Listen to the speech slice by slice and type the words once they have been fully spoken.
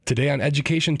Today on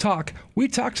Education Talk, we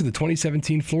talk to the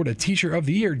 2017 Florida Teacher of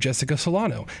the Year, Jessica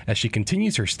Solano, as she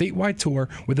continues her statewide tour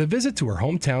with a visit to her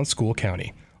hometown School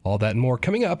County. All that and more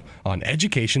coming up on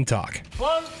Education Talk.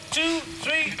 1, 2,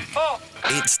 3, 4.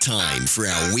 It's time for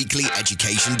our weekly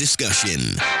education discussion.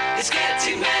 It's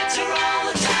getting better all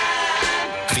the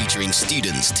time. Featuring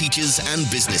students, teachers,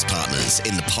 and business partners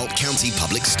in the Polk County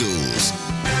Public Schools. To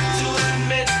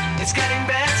admit it's getting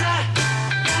better,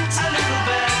 a little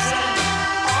better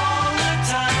all the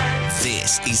time.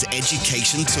 This is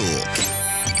Education Talk.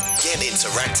 Get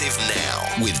interactive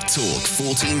now with Talk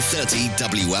 1430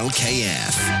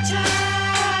 WLKF.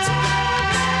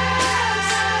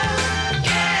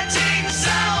 Getting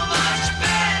so much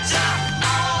better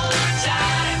all the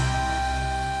time.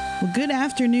 Well, good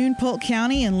afternoon, Polk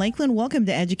County and Lakeland. Welcome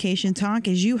to Education Talk.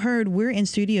 As you heard, we're in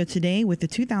studio today with the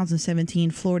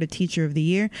 2017 Florida Teacher of the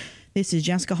Year. This is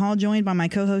Jessica Hall, joined by my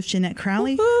co-host, Jeanette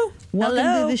Crowley. Woo-hoo. Welcome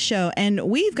Hello. to the show. And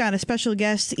we've got a special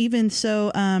guest, even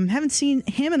so, haven't seen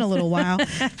him in a little while.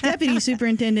 Deputy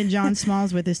Superintendent John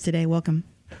Smalls with us today. Welcome.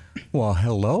 Well,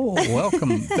 hello.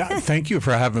 Welcome. Thank you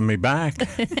for having me back.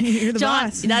 You're the John,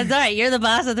 boss. that's all right. You're the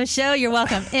boss of the show. You're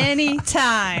welcome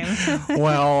anytime.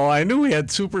 Well, I knew we had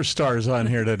superstars on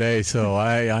here today, so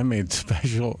I made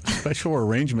special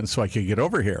arrangements so I could get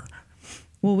over here.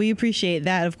 Well, we appreciate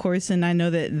that, of course, and I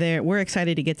know that we're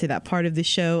excited to get to that part of the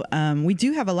show. We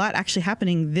do have a lot actually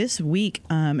happening this week,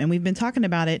 and we've been talking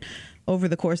about it over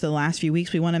the course of the last few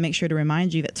weeks. We want to make sure to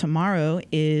remind you that tomorrow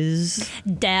is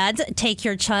Dads, take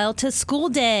your child to school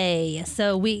day.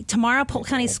 So tomorrow, Polk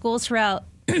County schools throughout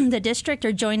the district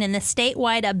are joining the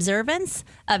statewide observance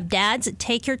of Dads,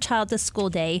 take your child to school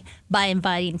day by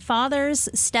inviting fathers,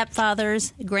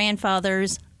 stepfathers,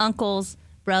 grandfathers, uncles,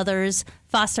 brothers,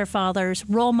 foster fathers,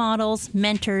 role models,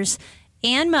 mentors,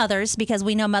 and mothers, because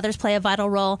we know mothers play a vital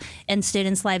role in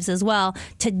students' lives as well,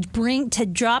 to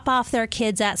drop off their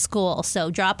kids at school.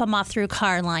 So drop them off through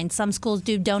car line. Some schools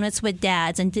do donuts with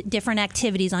dads and different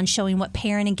activities on showing what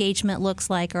parent engagement looks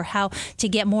like or how to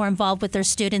get more involved with their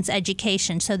students'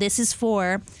 education. So this is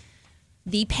for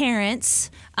the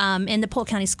parents in the Polk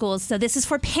County schools. So this is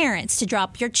for parents to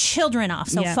drop your children off.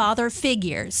 So Yeah. father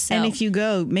figures. So. And if you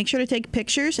go, make sure to take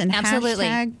pictures and Absolutely.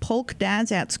 hashtag Polk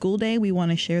Dads at School Day. We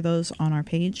want to share those on our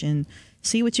page and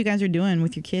see what you guys are doing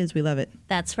with your kids. We love it.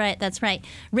 That's right. That's right.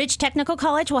 Ridge Technical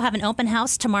College will have an open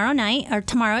house tomorrow,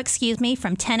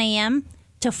 from 10 a.m.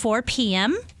 to 4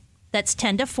 p.m. That's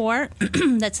 10 to 4.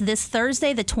 That's this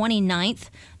Thursday, the 29th.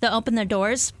 They'll open their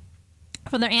doors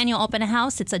for their annual open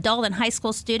house. It's adult and high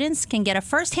school students can get a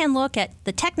firsthand look at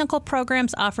the technical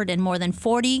programs offered in more than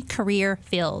 40 career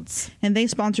fields. And they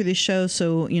sponsor this show,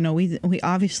 so we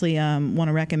obviously want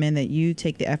to recommend that you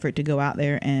take the effort to go out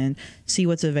there and see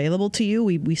what's available to you.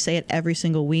 We say it every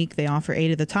single week. They offer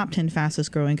 8 of the top 10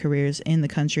 fastest growing careers in the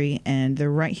country, and they're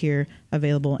right here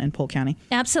available in Polk County.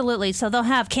 Absolutely. So they'll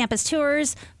have campus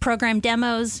tours, program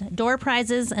demos, door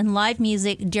prizes, and live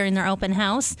music during their open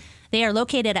house. They are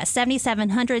located at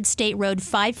 7700 State Road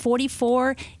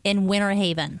 544 in Winter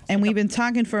Haven. And we've been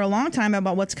talking for a long time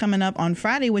about what's coming up on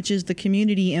Friday, which is the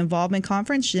Community Involvement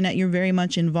Conference. Jeanette, you're very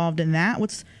much involved in that.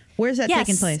 Where's that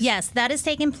taking place? Yes, that is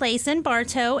taking place in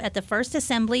Bartow at the First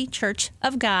Assembly Church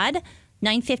of God,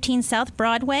 915 South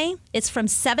Broadway. It's from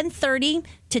 7:30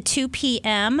 to 2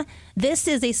 p.m. This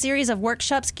is a series of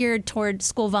workshops geared toward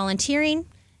school volunteering,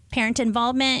 parent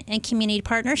involvement, and community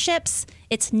partnerships.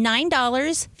 It's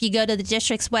 $9. If you go to the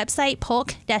district's website,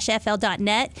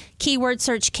 polk-fl.net, keyword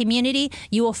search community,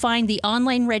 you will find the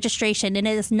online registration, and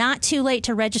it is not too late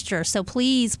to register. So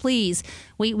please,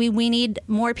 we need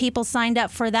more people signed up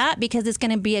for that because it's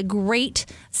going to be a great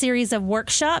series of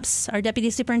workshops. Our Deputy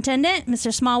Superintendent,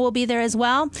 Mr. Small, will be there as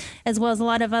well as a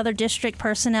lot of other district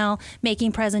personnel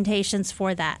making presentations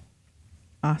for that.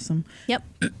 Awesome. Yep.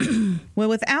 Well,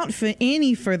 without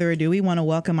any further ado, we want to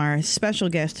welcome our special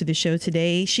guest to the show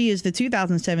today. She is the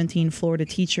 2017 Florida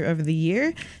Teacher of the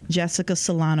Year, Jessica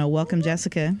Solano. Welcome,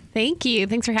 Jessica. Thank you.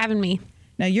 Thanks for having me.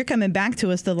 Now, you're coming back to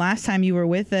us. The last time you were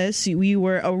with us, we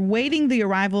were awaiting the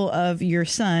arrival of your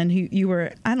son, who you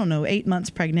were, 8 months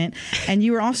pregnant, and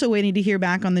you were also waiting to hear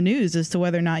back on the news as to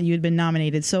whether or not you had been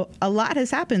nominated. So a lot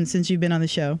has happened since you've been on the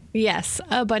show. Yes,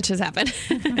 a bunch has happened.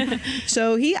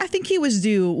 So I think he was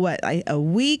due, a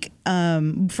week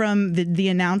from the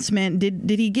announcement?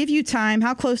 Did he give you time?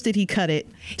 How close did he cut it?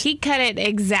 He cut it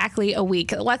exactly a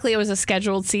week. Luckily, it was a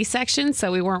scheduled C-section,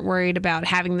 so we weren't worried about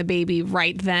having the baby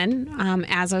right then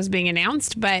as I was being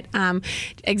announced. But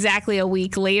exactly a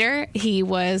week later, he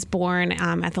was born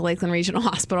at the Lakeland Regional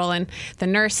Hospital, and the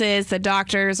nurses, the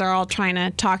doctors are all trying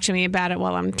to talk to me about it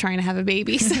while I'm trying to have a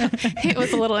baby. So it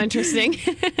was a little interesting.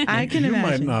 I can You might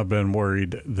imagine. not have been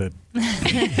worried that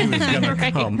he was going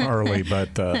to come early,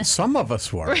 but some of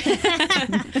us were.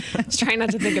 Just trying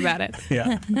not to think about it.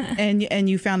 Yeah. And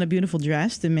you found a beautiful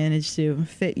dress to manage to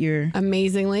fit your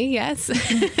Amazingly, yes.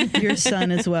 your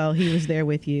son as well. He was there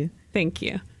with you. Thank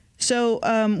you. So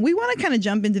we want to kind of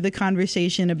jump into the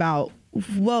conversation about,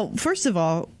 well, first of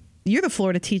all, you're the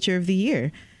Florida Teacher of the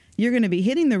Year. You're going to be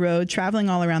hitting the road, traveling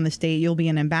all around the state. You'll be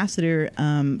an ambassador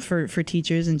for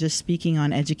teachers and just speaking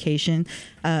on education.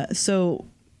 So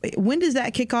when does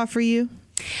that kick off for you?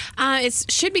 It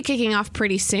should be kicking off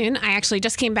pretty soon. I actually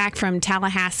just came back from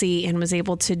Tallahassee and was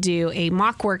able to do a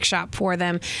mock workshop for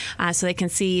them so they can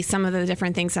see some of the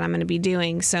different things that I'm going to be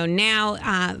doing. So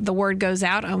now the word goes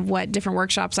out of what different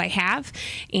workshops I have,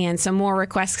 and some more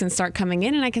requests can start coming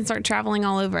in, and I can start traveling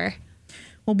all over.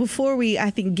 Well, before we, I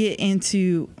think, get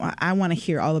into, I want to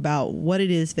hear all about what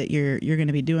it is that you're going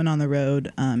to be doing on the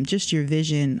road, just your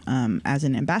vision as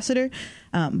an ambassador.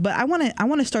 But I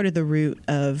want to start at the root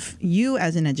of you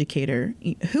as an educator.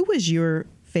 Who was your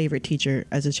favorite teacher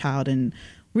as a child, and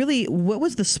really, what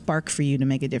was the spark for you to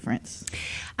make a difference?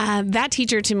 That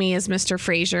teacher to me is Mr.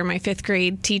 Frazier, my 5th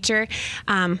grade teacher.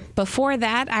 Before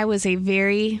that, I was a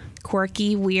very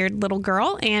quirky, weird little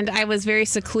girl, and I was very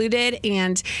secluded.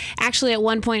 And actually, at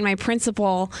one point, my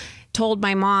principal told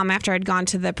my mom, after I'd gone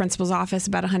to the principal's office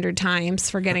about 100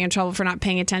 times for getting in trouble for not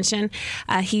paying attention,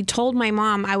 he told my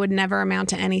mom I would never amount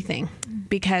to anything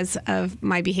because of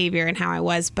my behavior and how I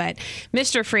was. But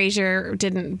Mr. Frazier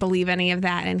didn't believe any of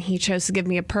that, and he chose to give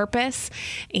me a purpose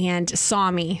and saw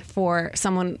me as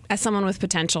someone with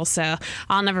potential. So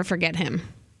I'll never forget him.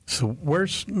 So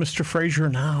where's Mr. Frazier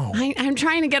now? I'm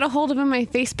trying to get a hold of him. I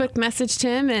Facebook messaged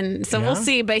him, and so we'll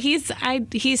see. But he's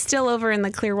still over in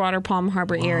the Clearwater Palm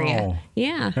Harbor area.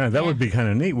 Yeah. Yeah, that would be kind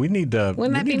of neat. We need to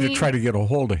try to get a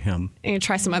hold of him. And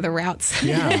try some other routes.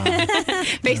 Yeah.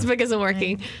 Facebook isn't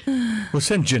working. We'll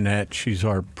send Jeanette. She's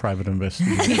our private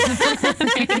investigator.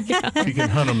 She can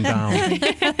hunt him down.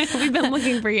 We've been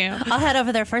looking for you. I'll head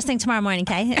over there first thing tomorrow morning,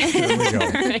 Kay. There we go.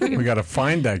 We got to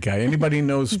find that guy. Anybody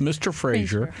knows Mr.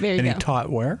 Frazier? There you and go. he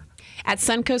taught where? At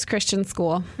Suncoast Christian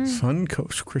School.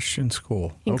 Suncoast Christian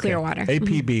School. In Clearwater.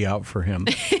 APB out for him.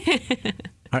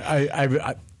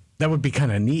 I that would be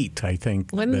kind of neat, I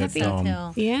think. Wouldn't that be?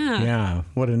 Yeah. Yeah,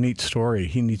 what a neat story.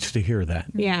 He needs to hear that.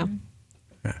 Yeah.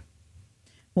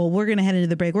 Well, we're going to head into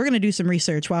the break. We're going to do some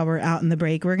research while we're out in the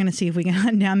break. We're going to see if we can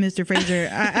hunt down Mr. Frazier.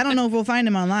 I don't know if we'll find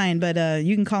him online, but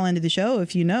you can call into the show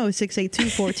if you know,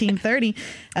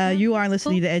 682-1430. You are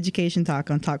listening to Education Talk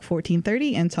on Talk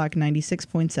 1430 and Talk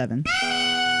 96.7.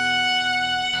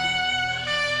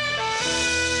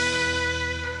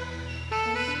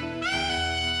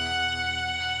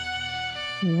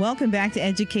 Welcome back to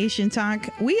Education Talk.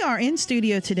 We are in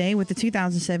studio today with the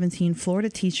 2017 Florida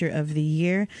Teacher of the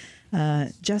Year,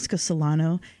 Jessica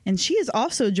Solano, and she is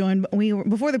also joined.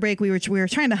 Before the break, we were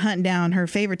trying to hunt down her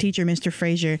favorite teacher, Mr.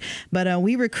 Frazier, but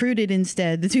we recruited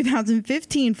instead the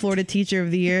 2015 Florida Teacher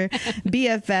of the Year,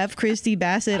 BFF Christy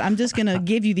Bassett. I'm just gonna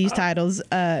give you these titles.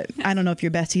 I don't know if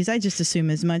you're besties. I just assume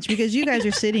as much because you guys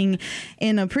are sitting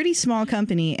in a pretty small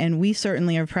company, and we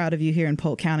certainly are proud of you here in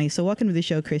Polk County. So welcome to the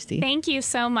show, Christy. Thank you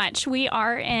so much. We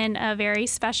are in a very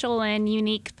special and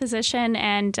unique position,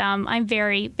 and I'm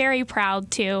very, very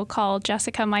proud to call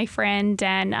Jessica my friend,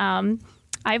 and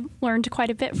I've learned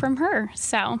quite a bit from her.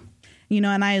 So,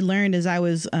 and I learned as I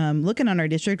was looking on our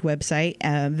district website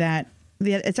that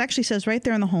it actually says right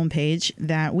there on the homepage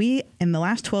that we, in the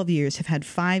last 12 years, have had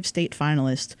 5 state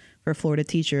finalists for Florida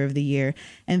Teacher of the Year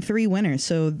and 3 winners.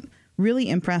 So, really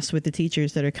impressed with the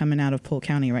teachers that are coming out of Polk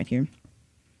County right here.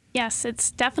 yes,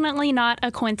 it's definitely not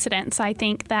a coincidence. I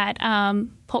think that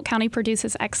Polk County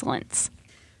produces excellence.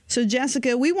 So,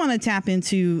 Jessica, we want to tap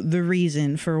into the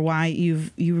reason for why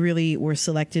you really were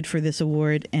selected for this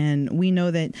award. And we know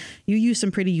that you use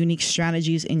some pretty unique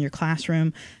strategies in your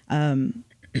classroom.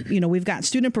 We've got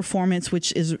student performance,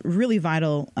 which is really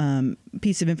vital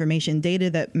piece of information, data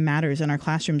that matters in our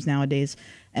classrooms nowadays.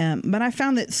 But I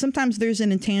found that sometimes there's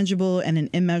an intangible and an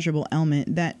immeasurable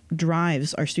element that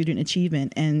drives our student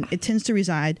achievement. And it tends to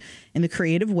reside in the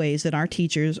creative ways that our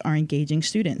teachers are engaging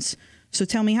students. So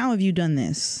tell me, how have you done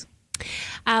this?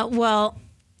 Well,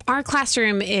 Our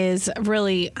classroom is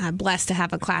really blessed to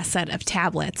have a class set of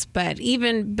tablets, but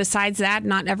even besides that,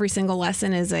 not every single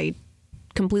lesson is a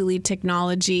completely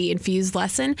technology infused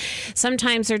lesson.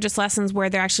 Sometimes they're just lessons where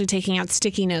they're actually taking out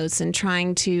sticky notes and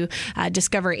trying to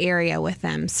discover area with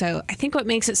them. So I think what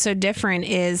makes it so different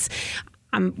is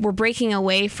we're breaking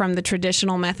away from the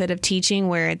traditional method of teaching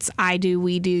where it's I do,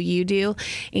 we do, you do,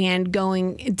 and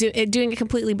doing it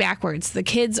completely backwards. The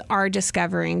kids are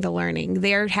discovering the learning.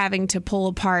 They're having to pull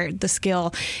apart the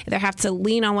skill. They have to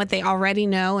lean on what they already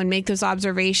know and make those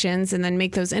observations and then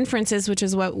make those inferences, which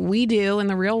is what we do in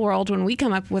the real world when we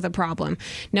come up with a problem.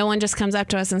 No one just comes up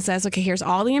to us and says, okay, here's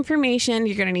all the information.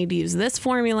 You're going to need to use this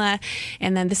formula,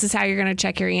 and then this is how you're going to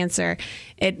check your answer.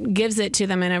 It gives it to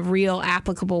them in a real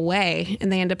applicable way,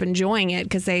 and they end up enjoying it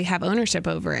because they have ownership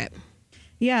over it.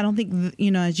 Yeah, I don't think,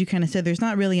 as you kind of said, there's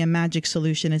not really a magic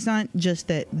solution. It's not just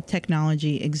that the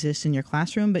technology exists in your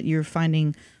classroom, but you're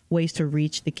finding ways to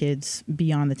reach the kids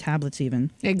beyond the tablets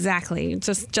even. Exactly.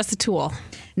 Just a tool.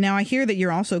 Now, I hear that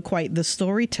you're also quite the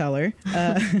storyteller.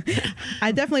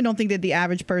 I definitely don't think that the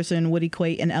average person would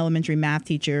equate an elementary math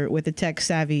teacher with a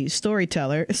tech-savvy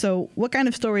storyteller. So what kind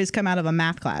of stories come out of a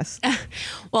math class?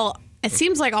 Well, it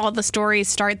seems like all the stories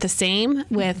start the same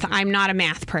with I'm not a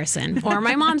math person or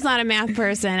my mom's not a math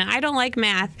person. I don't like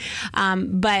math.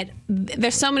 But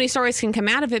there's so many stories can come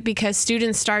out of it because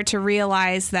students start to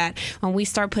realize that when we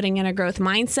start putting in a growth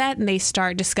mindset and they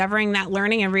start discovering that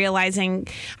learning and realizing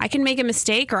I can make a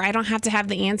mistake or I don't have to have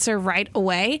the answer right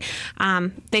away,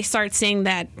 they start seeing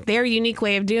that their unique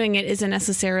way of doing it isn't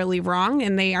necessarily wrong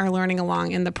and they are learning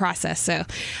along in the process. So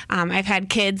I've had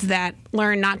kids that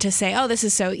learn not to say, oh, this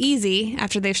is so easy.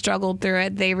 After they've struggled through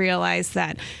it, they realize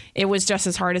that it was just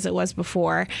as hard as it was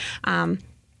before.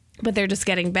 But they're just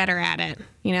getting better at it,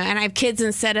 And I have kids,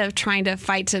 instead of trying to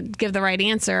fight to give the right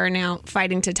answer, are now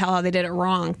fighting to tell how they did it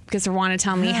wrong because they want to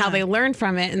tell me how they learned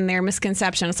from it and their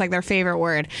misconception. It's like their favorite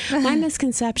word. My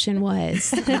misconception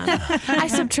was I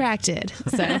subtracted.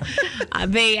 So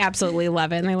they absolutely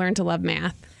love it, and they learn to love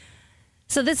math.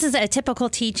 So this is a typical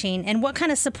teaching. And what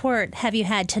kind of support have you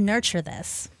had to nurture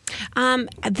this?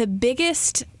 The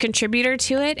biggest contributor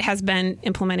to it has been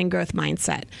implementing growth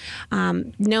mindset.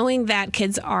 Knowing that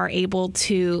kids are able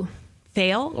to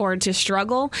fail or to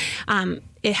struggle,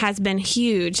 it has been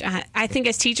huge. I think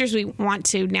as teachers, we want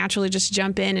to naturally just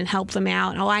jump in and help them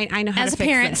out. Oh, I know how to fix this. As a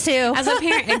parent, too. As a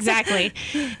parent, exactly.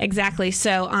 Exactly.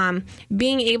 So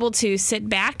being able to sit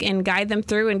back and guide them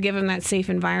through and give them that safe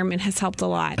environment has helped a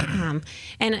lot.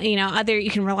 And,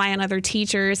 you can rely on other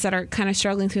teachers that are kind of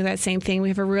struggling through that same thing. We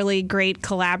have a really great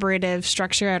collaborative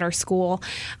structure at our school.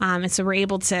 And so we're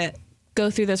able to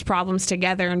go through those problems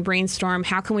together and brainstorm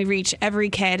how can we reach every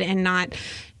kid and not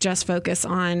just focus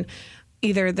on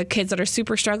either the kids that are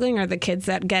super struggling or the kids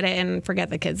that get it and forget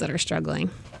the kids that are struggling.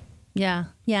 Yeah.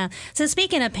 So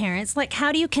speaking of parents,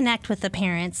 how do you connect with the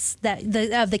parents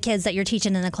of the kids that you're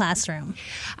teaching in the classroom?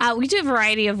 We do a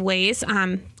variety of ways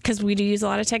because we do use a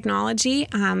lot of technology.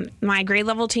 My grade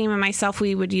level team and myself,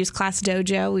 we would use Class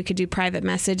Dojo. We could do private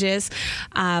messages.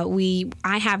 I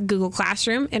have Google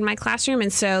Classroom in my classroom,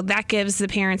 and so that gives the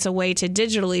parents a way to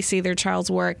digitally see their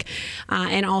child's work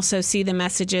and also see the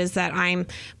messages that I'm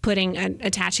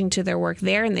attaching to their work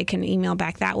there, and they can email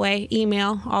back that way.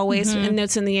 Email always, and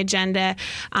notes in the agenda.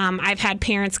 I've had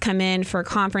parents come in for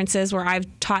conferences where I've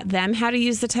taught them how to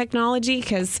use the technology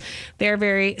because they're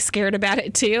very scared about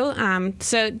it too.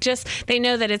 So just they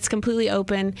know that it's completely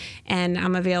open and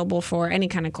I'm available for any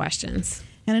kind of questions.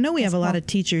 And I know we have a lot of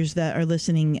teachers that are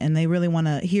listening and they really want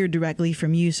to hear directly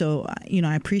from you. So,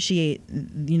 I appreciate,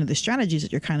 the strategies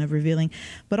that you're kind of revealing.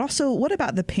 But also, what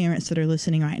about the parents that are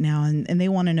listening right now and they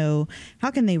want to know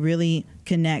how can they really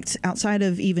connect outside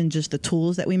of even just the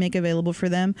tools that we make available for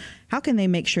them? How can they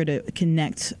make sure to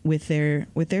connect with their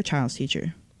child's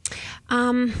teacher?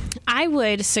 I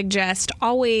would suggest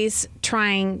always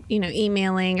trying,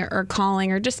 emailing or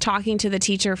calling or just talking to the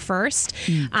teacher first.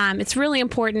 It's really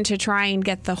important to try and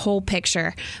get the whole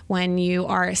picture when you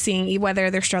are seeing whether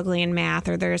they're struggling in math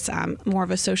or there's more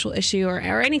of a social issue or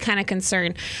any kind of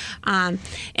concern. And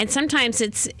sometimes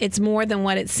it's more than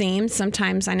what it seems.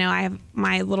 Sometimes I know I have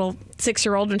my little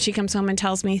 6-year-old when she comes home and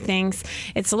tells me things,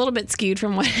 it's a little bit skewed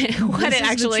from what it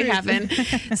actually happened.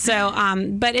 So,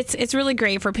 but it's really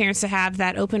great for parents to have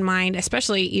that open mind,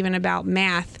 especially even about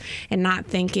math, and not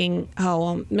thinking, oh,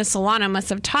 well, Miss Solano must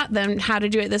have taught them how to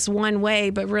do it this one way,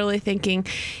 but really thinking,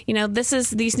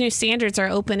 these new standards are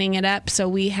opening it up so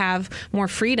we have more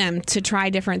freedom to try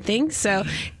different things. So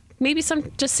maybe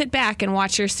just sit back and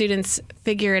watch your students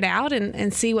figure it out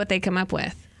and see what they come up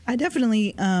with. I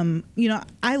definitely,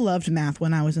 I loved math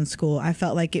when I was in school. I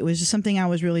felt like it was just something I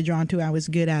was really drawn to. I was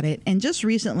good at it. And just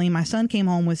recently, my son came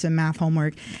home with some math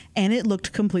homework, and it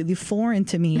looked completely foreign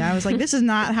to me. I was like, this is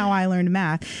not how I learned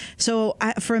math. So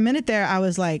for a minute there, I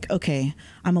was like, okay,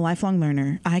 I'm a lifelong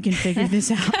learner. I can figure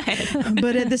this out.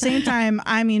 But at the same time,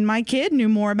 I mean, my kid knew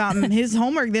more about his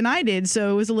homework than I did,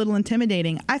 so it was a little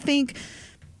intimidating. I think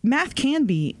math can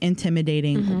be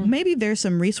intimidating. Maybe there's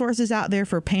some resources out there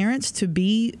for parents to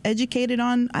be educated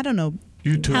on. I don't know.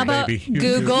 YouTube, How about baby.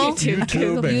 Google? YouTube, and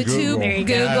YouTube, Google.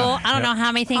 Google. I don't know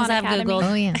how many things Khan I've Academy.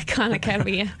 Googled. Oh, yeah. Khan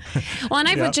Academy. Yeah. Well, and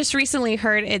I've just recently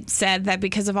heard it said that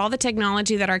because of all the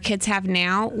technology that our kids have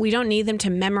now, we don't need them to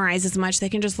memorize as much. They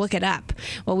can just look it up.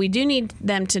 What we do need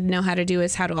them to know how to do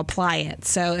is how to apply it.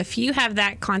 So if you have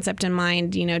that concept in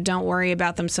mind, don't worry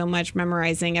about them so much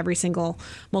memorizing every single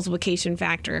multiplication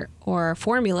factor or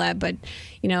formula, but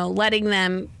letting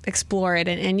them explore it,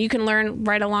 and you can learn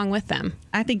right along with them.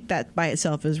 I think that by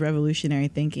itself is revolutionary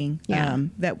thinking. Yeah.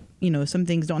 That some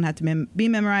things don't have to be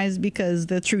memorized, because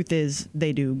the truth is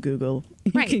they do. Google.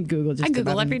 You Right. can Google just I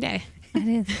Google about every day.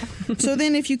 So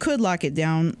then, if you could lock it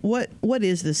down, what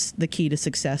is the key to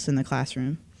success in the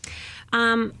classroom?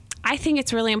 I think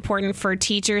it's really important for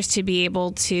teachers to be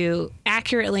able to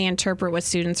accurately interpret what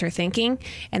students are thinking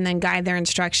and then guide their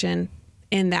instruction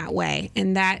in that way.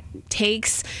 And that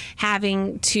takes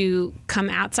having to come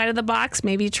outside of the box,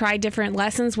 maybe try different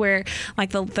lessons where,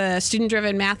 like the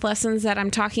student-driven math lessons that I'm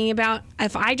talking about,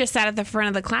 if I just sat at the front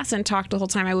of the class and talked the whole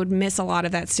time, I would miss a lot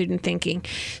of that student thinking.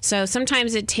 So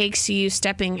sometimes it takes you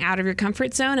stepping out of your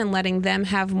comfort zone and letting them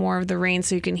have more of the reins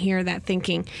so you can hear that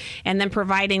thinking, and then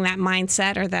providing that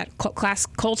mindset or that class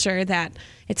culture that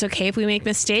it's okay if we make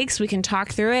mistakes. We can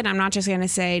talk through it. I'm not just going to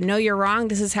say, no, you're wrong,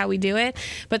 this is how we do it.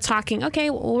 But talking, okay,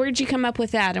 well, where'd you come up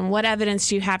with that? And what evidence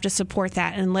do you have to support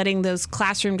that? And letting those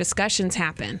classroom discussions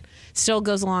happen still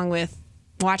goes along with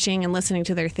watching and listening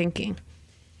to their thinking.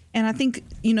 And I think,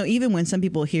 even when some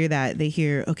people hear that, they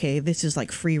hear, okay, this is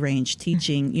like free range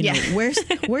teaching. Where's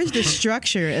the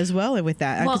structure as well with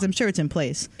that? Because I'm sure it's in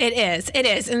place. It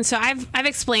is. And so I've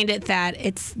explained it that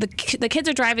it's the kids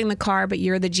are driving the car, but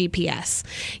you're the GPS.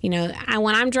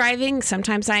 When I'm driving,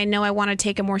 sometimes I know I want to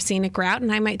take a more scenic route and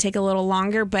I might take a little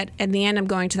longer, but in the end, I'm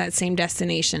going to that same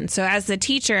destination. So as the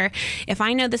teacher, if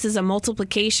I know this is a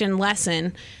multiplication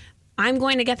lesson, I'm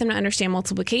going to get them to understand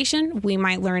multiplication. We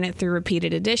might learn it through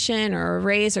repeated addition or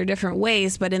arrays or different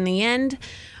ways, but in the end,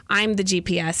 I'm the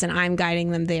GPS and I'm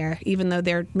guiding them there, even though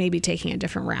they're maybe taking a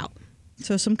different route.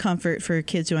 So some comfort for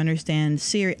kids who understand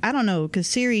Siri. I don't know, because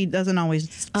Siri doesn't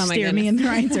always steer me in the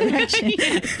right direction.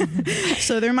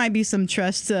 So there might be some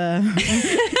trust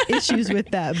issues with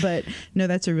that. But no,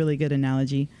 that's a really good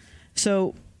analogy.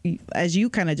 So as you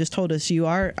kind of just told us, you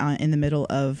are in the middle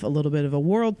of a little bit of a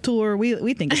world tour.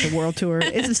 We think it's a world tour.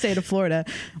 It's the state of Florida.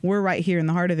 We're right here in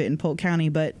the heart of it in Polk County.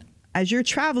 But as you're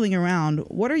traveling around,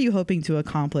 what are you hoping to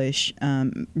accomplish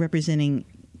representing,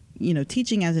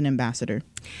 teaching as an ambassador?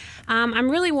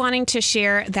 I'm really wanting to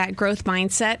share that growth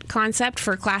mindset concept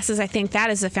for classes. I think that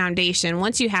is the foundation.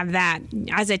 Once you have that,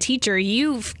 as a teacher,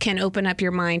 you can open up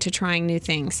your mind to trying new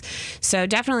things. So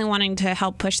definitely wanting to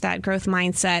help push that growth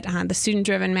mindset, the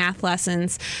student-driven math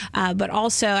lessons, but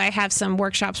also I have some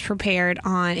workshops prepared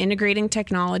on integrating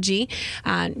technology.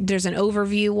 There's an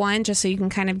overview one, just so you can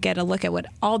kind of get a look at what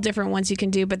all different ones you can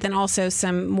do, but then also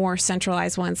some more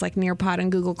centralized ones like Nearpod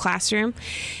and Google Classroom.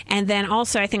 And then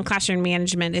also I think classroom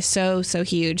management is so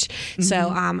huge. Mm-hmm.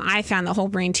 So I found that whole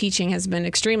brain teaching has been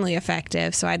extremely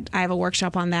effective. So I have a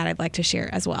workshop on that I'd like to share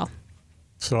as well.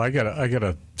 So I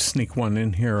gotta sneak one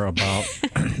in here about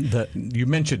that. You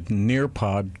mentioned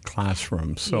Nearpod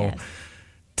Classroom. So Yes.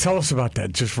 Tell us about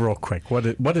that just real quick. What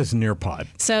is Nearpod?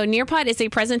 So Nearpod is a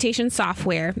presentation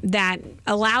software that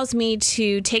allows me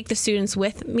to take the students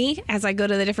with me as I go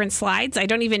to the different slides. I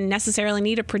don't even necessarily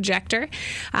need a projector.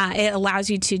 It allows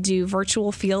you to do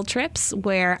virtual field trips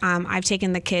where I've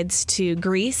taken the kids to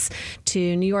Greece,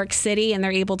 to New York City, and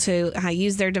they're able to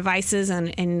use their devices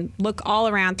and look all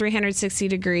around 360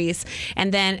 degrees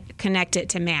and then connect it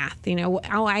to math.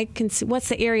 I can see what's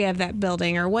the area of that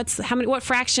building, or what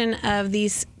fraction of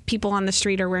these people on the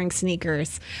street are wearing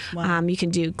sneakers. Wow. You can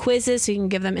do quizzes, so you can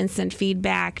give them instant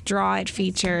feedback, draw it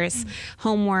features,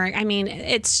 homework. I mean,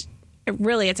 it's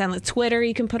on the Twitter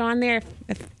you can put on there.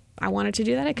 If I wanted to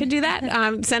do that, I could do that.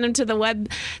 Send them to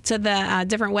the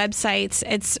different websites.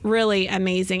 It's really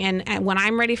amazing. And when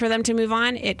I'm ready for them to move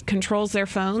on, it controls their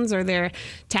phones or their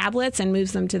tablets and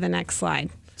moves them to the next slide.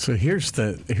 So here's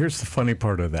the funny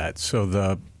part of that. So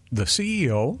the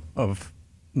CEO of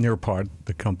Nearpod,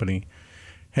 the company,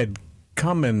 had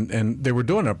come and they were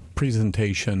doing a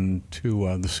presentation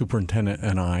to the superintendent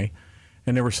and I,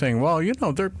 and they were saying, well, you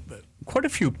know, there quite a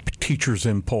few teachers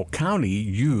in Polk County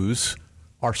use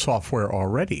our software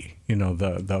already, you know,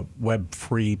 the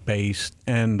web-free based.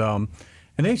 And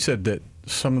they said that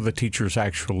some of the teachers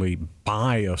actually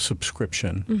buy a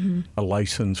subscription, a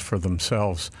license for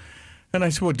themselves. And I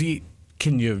said, well,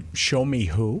 can you show me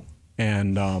who?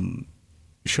 And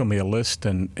show me a list,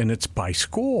 and it's by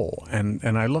school.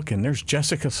 And I look, and there's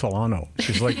Jessica Solano.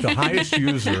 She's like the highest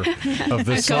user of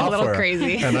this I go a software. little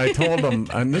crazy. And I told them,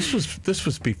 and this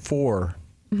was before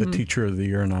the Teacher of the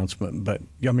Year announcement, but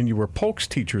I mean, you were Polk's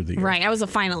Teacher of the Year. Right. I was a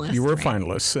finalist. You were a right.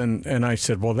 finalist. And I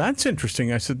said, well, that's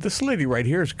interesting. I said, this lady right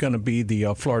here is going to be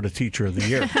the Florida Teacher of the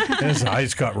Year. And his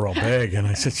eyes got real big. And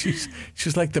I said,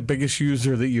 she's like the biggest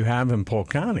user that you have in Polk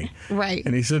County. Right.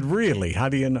 And he said, really? How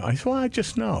do you know? I said, well, I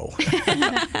just know.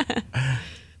 I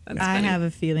have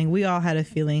a feeling. We all had a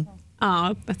feeling.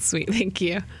 Oh, that's sweet. Thank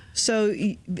you. So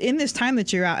in this time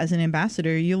that you're out as an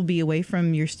ambassador, you'll be away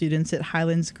from your students at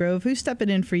Highlands Grove. Who's stepping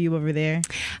in for you over there?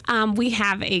 We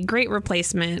have a great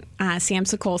replacement, Sam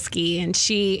Sokolsky, and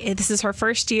this is her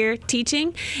first year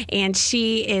teaching, and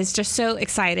she is just so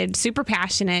excited, super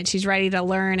passionate. She's ready to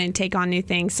learn and take on new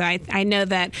things. So I know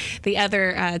that the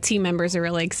other team members are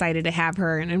really excited to have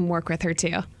her and work with her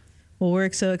too. Well,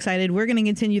 we're so excited. We're going to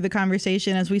continue the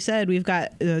conversation. As we said, we've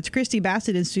got Christy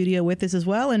Bassett in studio with us as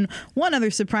well, and one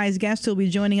other surprise guest who will be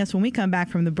joining us when we come back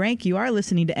from the break. You are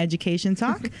listening to Education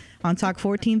Talk on Talk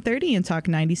 1430 and Talk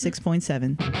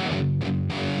 96.7.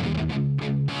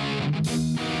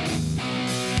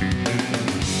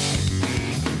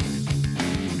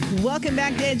 Welcome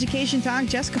back to Education Talk.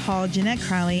 Jessica Hall, Jeanette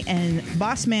Crowley, and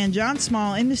boss man John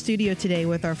Small in the studio today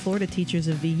with our Florida Teachers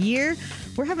of the Year.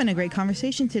 We're having a great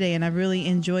conversation today, and I've really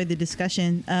enjoyed the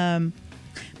discussion.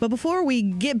 But before we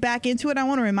get back into it, I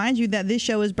want to remind you that this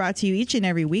show is brought to you each and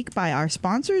every week by our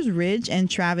sponsors, Ridge and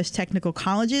Travis Technical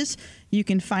Colleges. You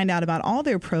can find out about all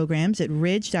their programs at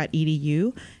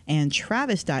ridge.edu and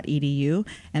travis.edu.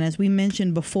 And as we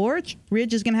mentioned before,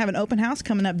 Ridge is going to have an open house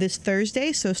coming up this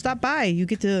Thursday, so stop by. You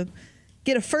get to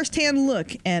get a firsthand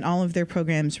look at all of their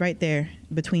programs right there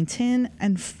between 10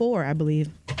 and 4, I believe,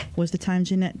 was the time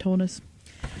Jeanette told us.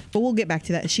 But we'll get back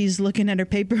to that. She's looking at her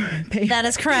paper. That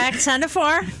is correct. 10 to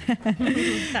 4.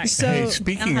 So, hey, I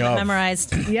speaking don't have of, it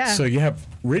memorized. yeah. so you have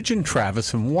Ridge and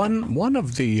Travis, and one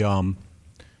of the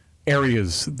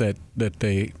areas that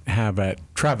they have at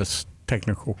Travis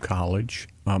Technical College,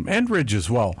 and Ridge as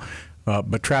well,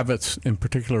 but Travis in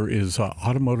particular is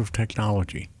automotive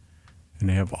technology. And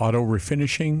they have auto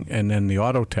refinishing and then the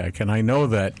auto tech. And I know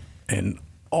that in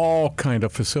all kind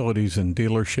of facilities and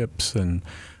dealerships and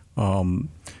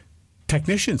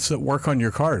technicians that work on your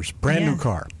cars, brand new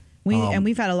car.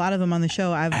 We've had a lot of them on the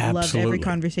show. I've loved every Absolutely.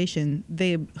 conversation.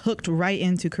 They hooked right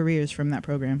into careers from that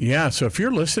program. Yeah, so if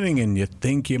you're listening and you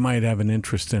think you might have an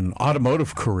interest in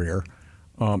automotive career,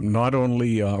 not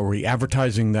only are we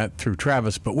advertising that through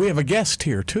Travis, but we have a guest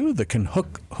here too that can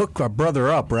hook our brother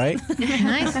up, right?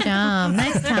 Nice job.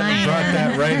 Nice I time. brought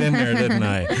that right in there, didn't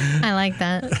I? I like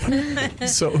that.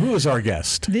 So who is our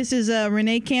guest? This is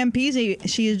Renee Campese.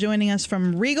 She is joining us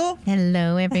from Regal.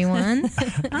 Hello, everyone.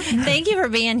 Thank you for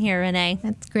being here, Renee.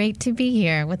 It's great to be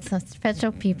here with such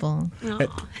special people.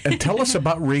 And tell us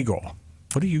about Regal.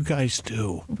 What do you guys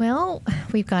do? Well,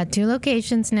 we've got 2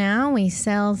 locations now. We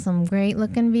sell some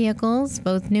great-looking vehicles,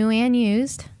 both new and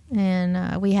used.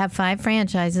 And we have 5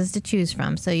 franchises to choose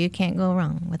from, so you can't go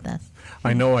wrong with us.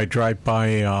 I know I drive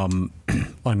by on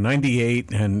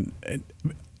 98, and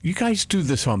you guys do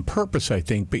this on purpose, I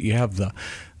think, but you have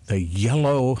the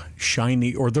yellow,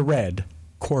 shiny, or the red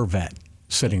Corvette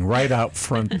sitting right out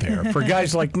front there for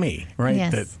guys like me, right?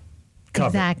 Yes. That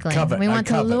Exactly. covet. We I want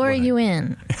to covet lure one. you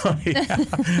in.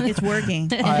 It's working.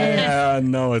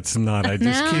 No, it's not. I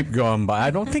just No? keep going by.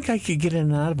 I don't think I could get in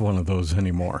and out of one of those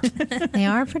anymore. They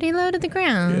are pretty low to the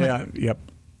ground. Yeah, yep.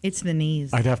 It's the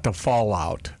knees. I'd have to fall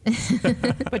out.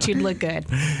 But you'd look good.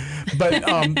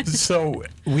 But so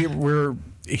we're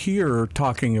here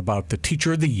talking about the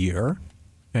Teacher of the Year,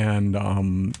 and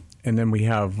then we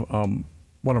have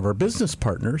one of our business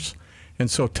partners. And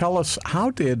so tell us,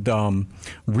 how did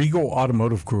Regal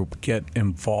Automotive Group get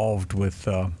involved with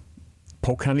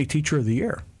Polk County Teacher of the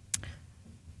Year?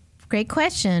 Great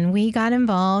question. We got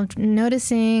involved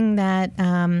noticing that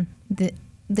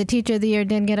the Teacher of the Year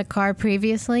did get a car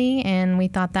previously, and we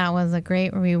thought that was a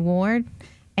great reward,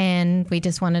 and we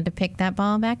just wanted to pick that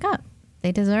ball back up.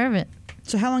 They deserve it.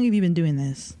 So how long have you been doing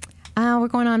this? We're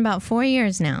going on about 4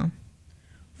 years now.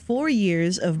 4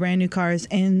 years of brand new cars.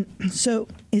 And so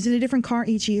is it a different car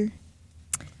each year?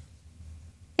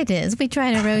 It is. We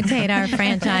try to rotate our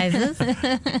franchises.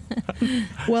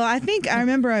 Well, I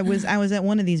remember I was at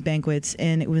one of these banquets,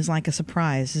 and it was like a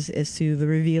surprise as to the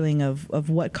revealing of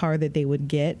what car that they would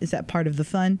get. Is that part of the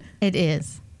fun? It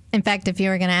is. In fact, if you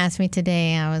were going to ask me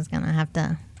today, I was going to have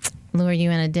to lure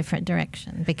you in a different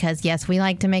direction because, yes, we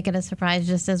like to make it a surprise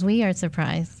just as we are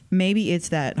surprised. Maybe it's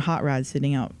that hot rod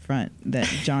sitting out front that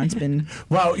John's been...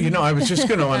 Well, I was just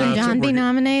going to announce John be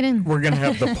nominated? We're going to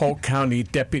have the Polk County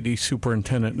Deputy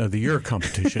Superintendent of the Year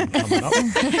competition coming up,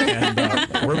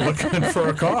 and we're looking for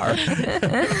a car.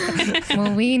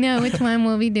 Well, we know which one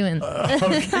we'll be doing.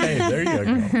 Okay, there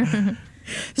you go.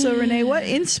 So, Renee, what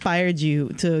inspired you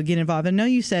to get involved? I know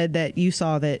you said that you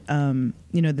saw that,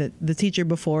 that the teacher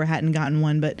before hadn't gotten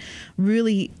one, but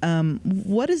really,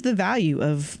 what is the value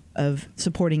of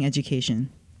supporting education?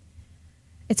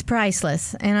 It's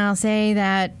priceless. And I'll say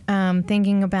that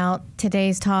thinking about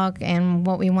today's talk and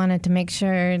what we wanted to make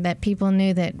sure that people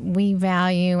knew that we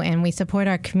value and we support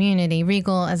our community,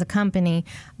 Regal as a company,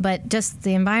 but just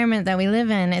the environment that we live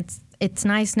in, it's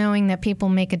nice knowing that people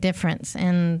make a difference.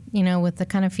 And, with the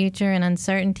kind of future and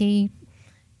uncertainty,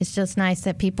 it's just nice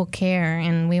that people care,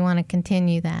 and we want to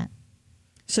continue that.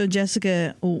 So,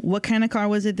 Jessica, what kind of car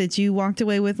was it that you walked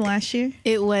away with last year?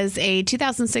 It was a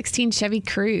 2016 Chevy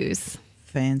Cruze.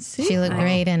 Fancy. She looked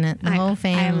great in it. The whole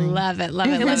family. I love it. Love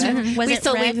it. Was we it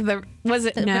still red? leave was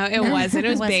it? No, it wasn't. It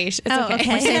was beige. It's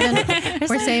okay.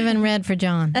 We're saving red for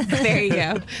John. There you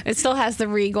go. It still has the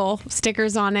Regal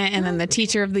stickers on it, and then the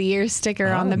Teacher of the Year sticker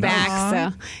on the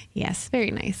back. So, yes,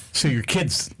 very nice. So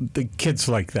the kids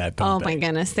like that, don't Oh my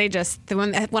goodness, they just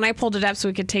when I pulled it up so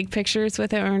we could take pictures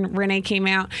with it, when Renee came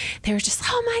out, they were just,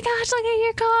 oh my gosh, look at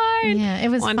your car. Yeah, it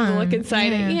was wanted fun. to look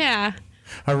inside it. Yeah.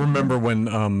 I remember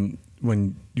when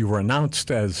you were announced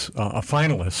as a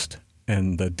finalist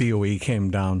and the DOE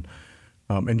came down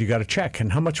and you got a check.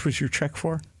 And how much was your check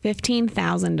for?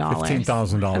 $15,000.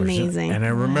 $15,000. Amazing. And I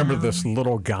remember this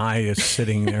little guy is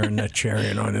sitting there in that chair,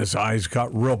 and his eyes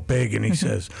got real big, and he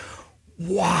says,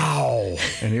 wow.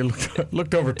 And he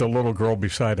looked over at the little girl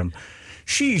beside him.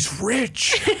 She's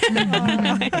rich.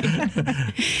 Yeah.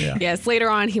 Yes. Later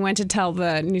on, he went to tell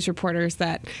the news reporters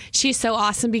that she's so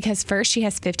awesome because first she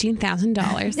has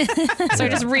 $15,000. So it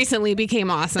just recently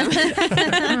became awesome.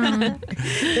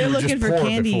 They're looking for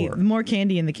candy, more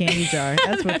candy in the candy jar.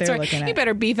 That's what they're looking at. You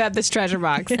better beef up this treasure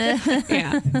box.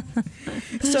 Yeah.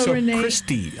 So Renee,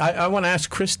 Christy, I want to ask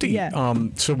Christy. Yeah.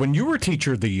 So when you were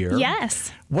Teacher of the Year,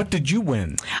 Yes. what did you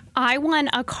win? I won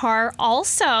a car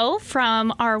also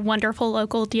from our wonderful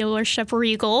local dealership,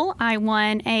 Regal. I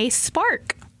won a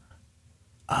Spark.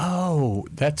 Oh,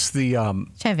 that's the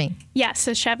Chevy. Yes,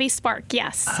 a Chevy Spark.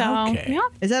 Yes. So, Okay. yeah.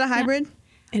 is that a hybrid?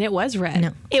 And it was red.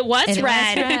 No. It was It was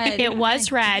red. red. It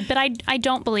was red, but I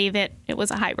don't believe it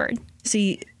was a hybrid.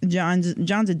 See, John's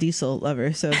a diesel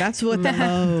lover, so that's what the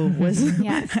O was.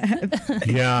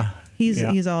 yeah.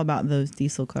 He's all about those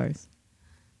diesel cars.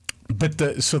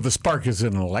 But so the Spark is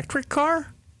an electric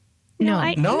car? No.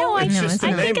 It's No, just it's the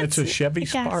not. name. It's a Chevy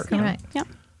Spark. Yeah. Right. Yep.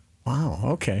 Wow.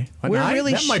 Okay. We're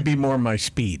That might be more my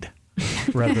speed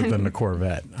rather than the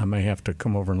Corvette. I may have to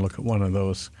come over and look at one of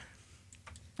those.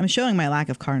 I'm showing my lack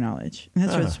of car knowledge.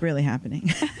 That's what's really happening.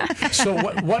 So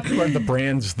what are the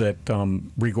brands that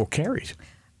Regal carries?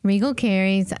 Regal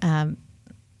carries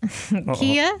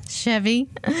Kia, Chevy,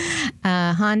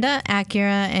 Honda,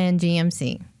 Acura, and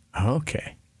GMC.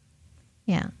 Okay.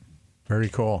 Yeah. Very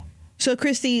cool. So,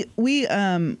 Christy, we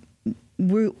haven't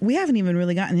even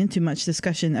really gotten into much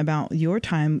discussion about your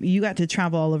time. You got to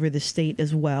travel all over the state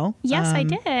as well. Yes, I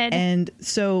did. And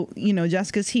so,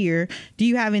 Jessica's here. Do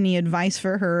you have any advice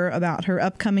for her about her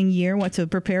upcoming year, what to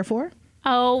prepare for?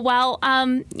 Oh, well,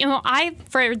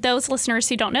 for those listeners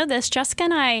who don't know this, Jessica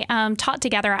and I taught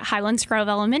together at Highlands Grove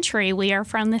Elementary. We are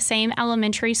from the same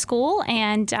elementary school,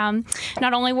 and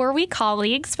not only were we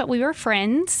colleagues, but we were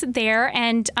friends there,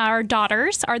 and our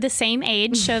daughters are the same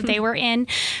age, so they were in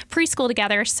preschool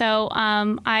together. So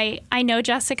I know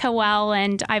Jessica well,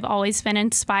 and I've always been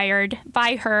inspired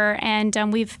by her,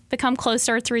 and we've become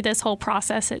closer through this whole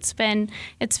process. It's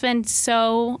been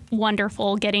so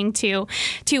wonderful getting to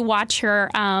watch her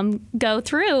go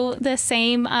through the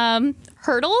same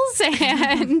hurdles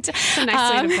and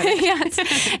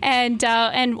yes, and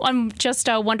just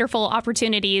wonderful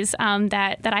opportunities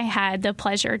that I had the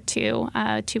pleasure to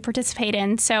participate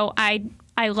in. So I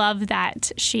I love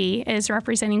that she is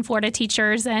representing Florida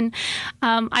teachers. And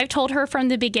I've told her from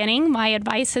the beginning, my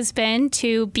advice has been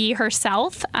to be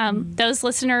herself. Those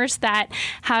listeners that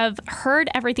have heard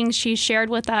everything she's shared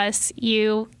with us,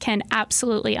 you can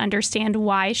absolutely understand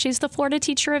why she's the Florida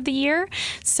Teacher of the Year.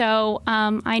 So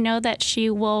I know that she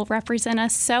will represent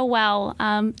us so well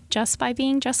just by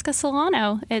being Jessica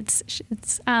Solano.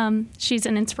 She's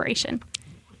an inspiration.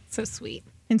 So sweet.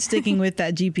 And sticking with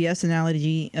that GPS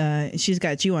analogy, she's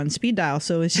got you on speed dial.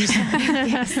 So it's just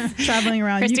traveling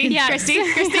around. Christy,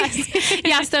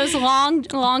 yes, those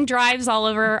long drives all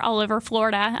over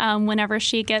Florida. Whenever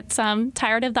she gets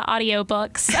tired of the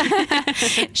audiobooks,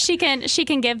 she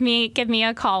can give me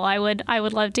a call. I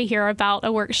would love to hear about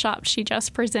a workshop she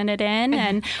just presented in,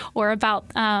 and or about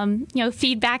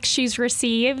feedback she's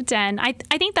received. And I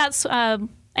think that's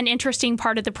an interesting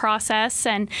part of the process.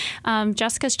 And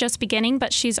Jessica's just beginning,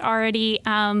 but she's already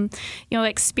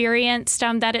experienced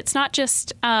that it's not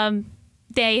just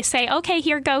they say, okay,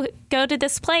 here, go to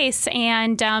this place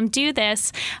and do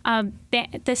this.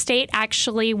 The state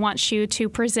actually wants you to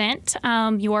present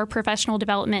your professional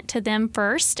development to them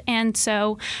first. And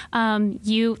so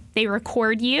they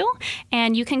record you,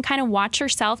 and you can kind of watch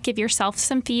yourself, give yourself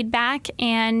some feedback.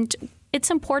 And it's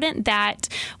important that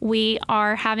we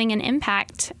are having an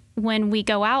impact when we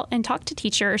go out and talk to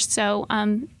teachers. So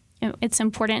it's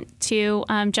important to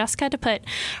Jessica to put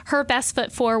her best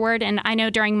foot forward. And I know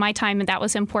during my time that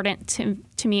was important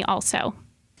to me also.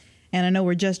 And I know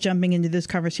we're just jumping into this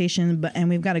conversation, and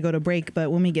we've got to go to break.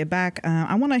 But when we get back,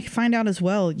 I want to find out as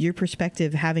well your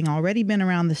perspective, having already been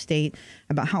around the state,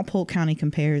 about how Polk County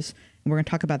compares. And we're going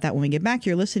to talk about that when we get back.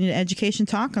 You're listening to Education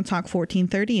Talk on Talk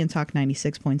 1430 and Talk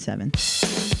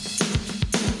 96.7.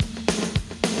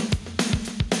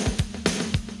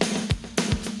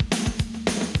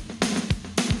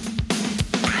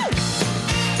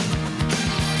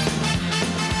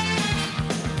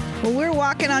 Well, we're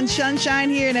walking on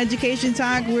sunshine here in Education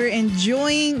Talk. We're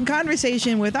enjoying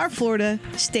conversation with our Florida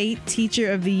State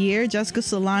Teacher of the Year, Jessica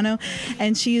Solano,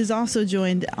 and she is also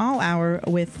joined all hour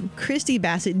with Christy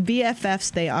Bassett.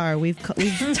 BFFs they are. We've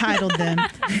titled them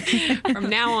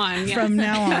from now on. Yes. From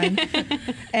now on.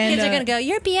 And kids are gonna go,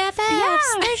 "You're BFFs. Yeah.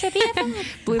 There's your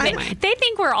BFF." They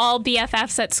think we're all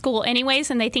BFFs at school,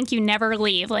 anyways, and they think you never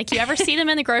leave. Like, you ever see them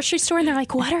in the grocery store, and they're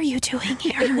like, "What are you doing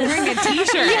here? I'm wearing a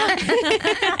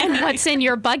T-shirt." And what's in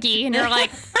your buggy?" And they're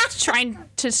like trying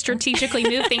to strategically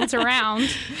move things around.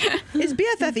 Is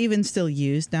BFF even still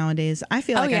used nowadays? I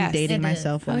feel like I'm dating it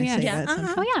myself when I say that. Uh-huh.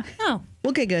 sometimes. Oh yeah. Oh.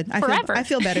 Okay, good. Forever. I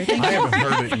feel better. Thank I you. haven't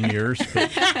heard it in years.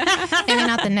 But Maybe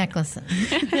not the necklaces.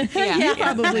 You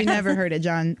probably never heard it,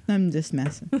 John. I'm just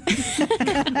messing. All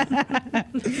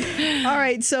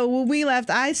right. So when we left,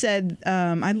 I said,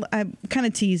 I kind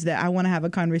of teased that I want to have a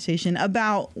conversation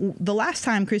about the last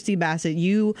time, Christy Bassett,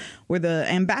 you were the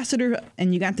ambassador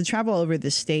and you got to travel over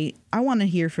the state. I want to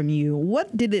hear from you.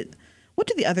 What do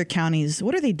the other counties,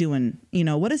 what are they doing?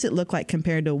 What does it look like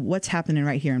compared to what's happening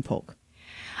right here in Polk?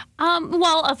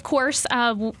 Well, of course,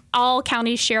 all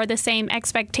counties share the same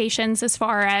expectations as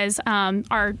far as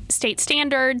our state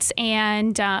standards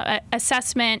and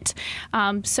assessment.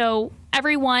 So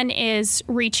everyone is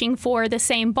reaching for the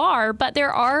same bar, but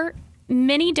there are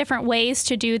many different ways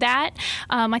to do that.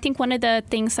 I think one of the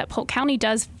things that Polk County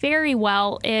does very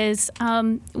well is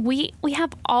we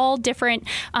have all different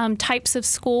types of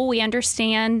school. We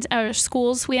understand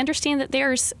schools. We understand that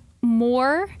there's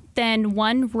more than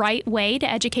one right way to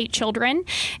educate children.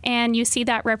 And you see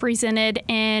that represented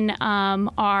in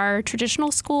our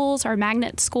traditional schools, our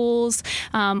magnet schools,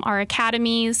 our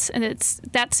academies. And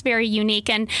that's very unique.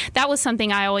 And that was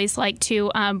something I always like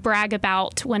to brag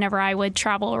about whenever I would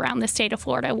travel around the state of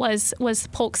Florida was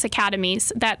Polk's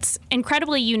academies. That's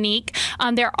incredibly unique.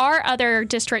 There are other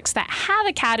districts that have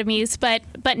academies, but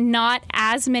not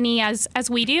as many as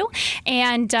we do,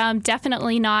 and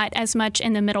definitely not as much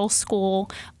in the middle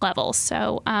school level.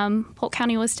 So Polk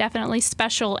County was definitely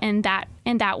special in that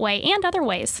way and other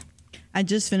ways. I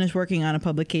just finished working on a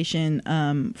publication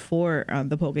for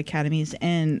the Polk Academies,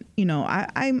 and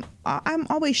I'm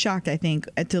always shocked, I think,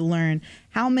 to learn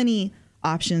how many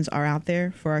options are out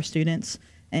there for our students,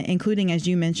 including, as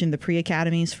you mentioned, the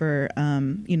pre-academies for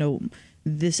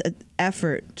this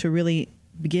effort to really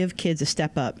give kids a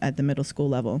step up at the middle school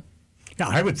level. Yeah,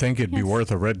 I would think it'd be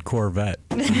worth a red Corvette.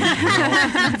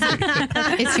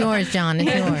 It's yours, John.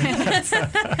 It's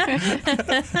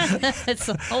yours.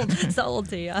 It's old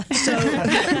to you. So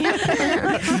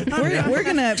we're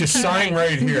gonna Just sign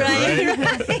right here,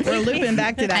 right? we're looping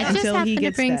back to that I just until he happened to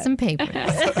gets bring that. some papers.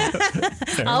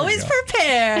 There we Always go.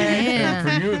 prepared. Yeah.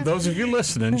 For you, those of you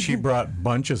listening, she brought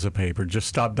bunches of paper. Just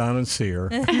stop down and see her.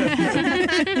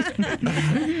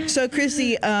 So,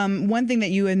 Christy, one thing that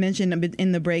you had mentioned a bit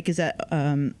in the break is that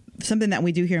something that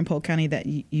we do here in Polk County that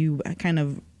you kind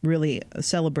of really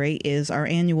celebrate is our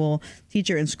annual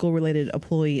Teacher and School-Related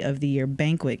Employee of the Year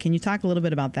banquet. Can you talk a little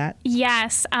bit about that?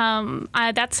 Yes,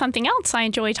 that's something else I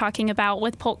enjoy talking about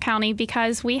with Polk County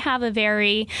because we have a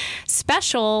very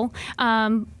special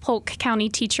Polk County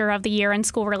Teacher of the Year and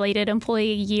School-Related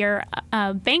Employee Year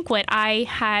banquet. I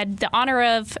had the honor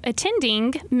of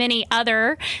attending many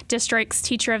other districts'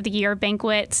 Teacher of the Year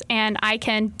banquets, and I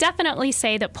can definitely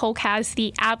say that Polk has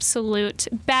the absolute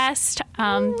best.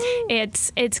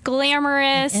 It's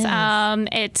glamorous.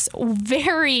 It's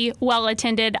very well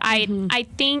attended. I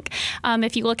think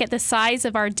if you look at the size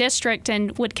of our district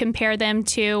and would compare them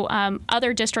to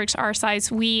other districts our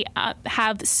size, we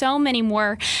have so many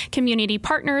more community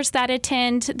partners that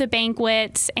attend the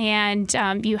banquets, and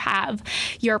you have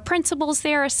your principals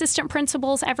there, assistant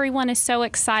principals. Everyone is so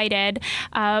excited,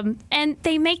 and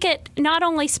they make it not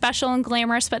only special and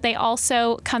glamorous, but they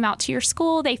also come out to your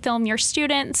school. They film your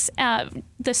students.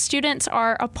 The students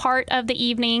are a part of the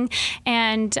evening,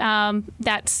 and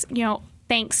that's,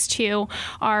 thanks to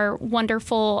our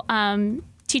wonderful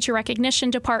teacher recognition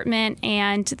department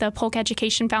and the Polk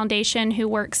Education Foundation, who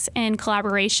works in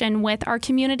collaboration with our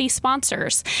community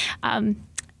sponsors.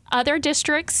 Other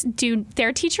districts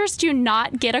their teachers do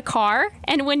not get a car.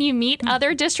 And when you meet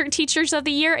other district teachers of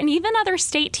the year and even other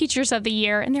state teachers of the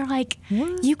year, and they're like,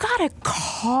 you got a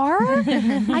car?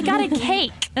 I got a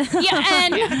cake.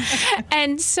 Yeah.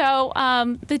 And so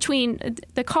between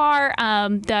the car,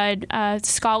 the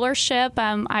scholarship,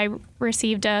 I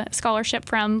received a scholarship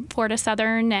from Florida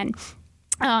Southern, and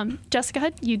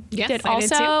Jessica, you Yes, did I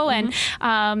did also, too.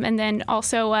 and then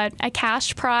also a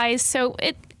cash prize. So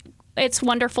it's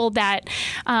wonderful that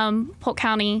Polk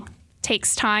County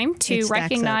takes time It to stacks up.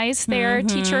 recognize their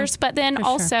teachers, but then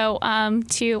also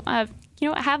to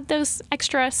have those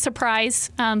extra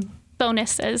surprise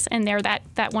bonuses in there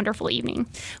that wonderful evening.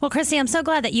 Well, Christy, I'm so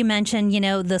glad that you mentioned,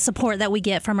 the support that we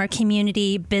get from our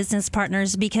community business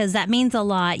partners, because that means a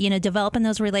lot, developing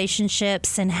those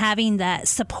relationships and having that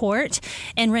support.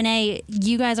 And Renee,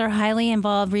 you guys are highly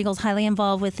involved, Regal's highly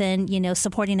involved within,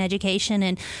 supporting education.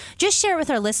 And just share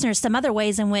with our listeners some other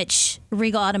ways in which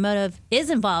Regal Automotive is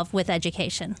involved with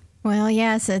education. Well,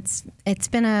 yes, it's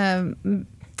been a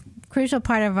crucial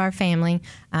part of our family.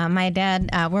 My dad,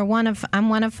 I'm one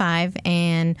of 5,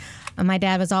 and my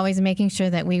dad was always making sure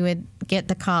that we would get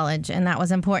to college, and that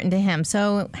was important to him.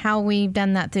 So how we've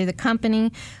done that through the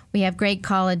company, we have great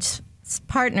college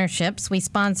partnerships. We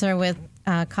sponsor with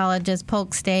colleges,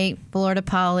 Polk State, Florida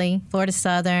Poly, Florida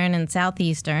Southern, and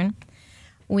Southeastern.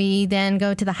 We then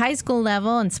go to the high school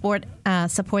level and support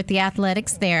the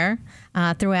athletics there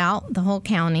throughout the whole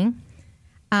county.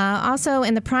 Also,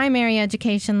 in the primary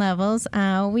education levels,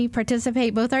 we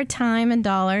participate both our time and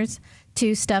dollars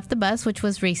to Stuff the Bus, which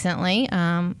was recently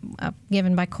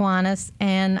given by Kiwanis.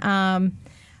 And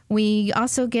we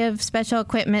also give special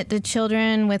equipment to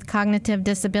children with cognitive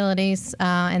disabilities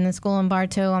in the school in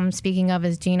Bartow. I'm speaking of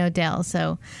as Jean O'Dell.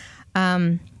 So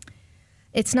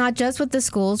it's not just with the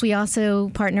schools. We also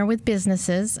partner with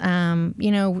businesses.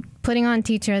 Putting on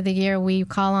Teacher of the Year, we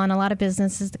call on a lot of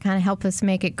businesses to kind of help us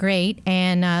make it great.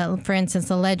 And for instance,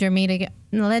 the Ledger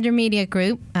Media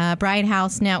Group, Bright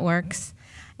House Networks,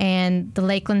 and the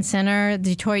Lakeland Center,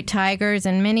 Detroit Tigers,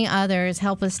 and many others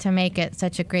help us to make it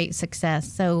such a great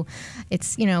success. So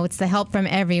it's the help from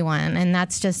everyone, and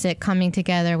that's just it coming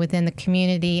together within the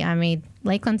community. I mean,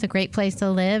 Lakeland's a great place to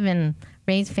live and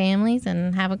raise families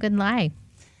and have a good life.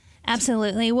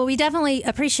 Absolutely. Well, we definitely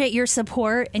appreciate your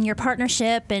support and your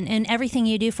partnership and everything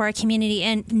you do for our community,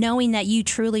 and knowing that you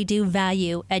truly do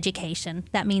value education.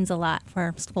 That means a lot for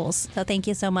our schools. So thank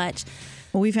you so much.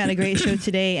 Well, we've had a great show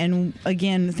today, and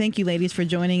again, thank you, ladies, for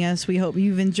joining us. We hope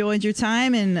you've enjoyed your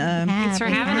time, and Thanks for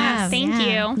having us. Thank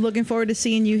you. looking forward to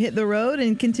seeing you hit the road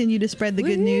and continue to spread the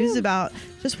good news about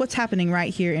just what's happening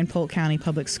right here in Polk County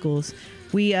Public Schools.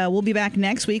 We'll be back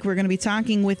next week. We're going to be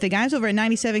talking with the guys over at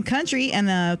 97 Country and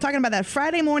talking about that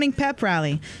Friday morning pep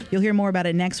rally. You'll hear more about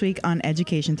it next week on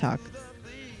Education Talk.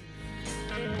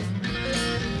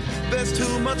 There's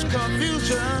too much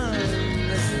confusion.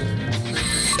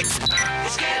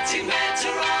 It's getting better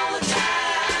all the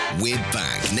time. We're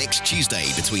back next Tuesday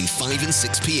between 5 and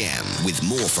 6 p.m. with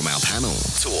more from our panel.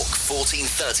 Talk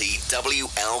 1430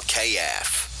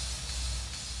 WLKF.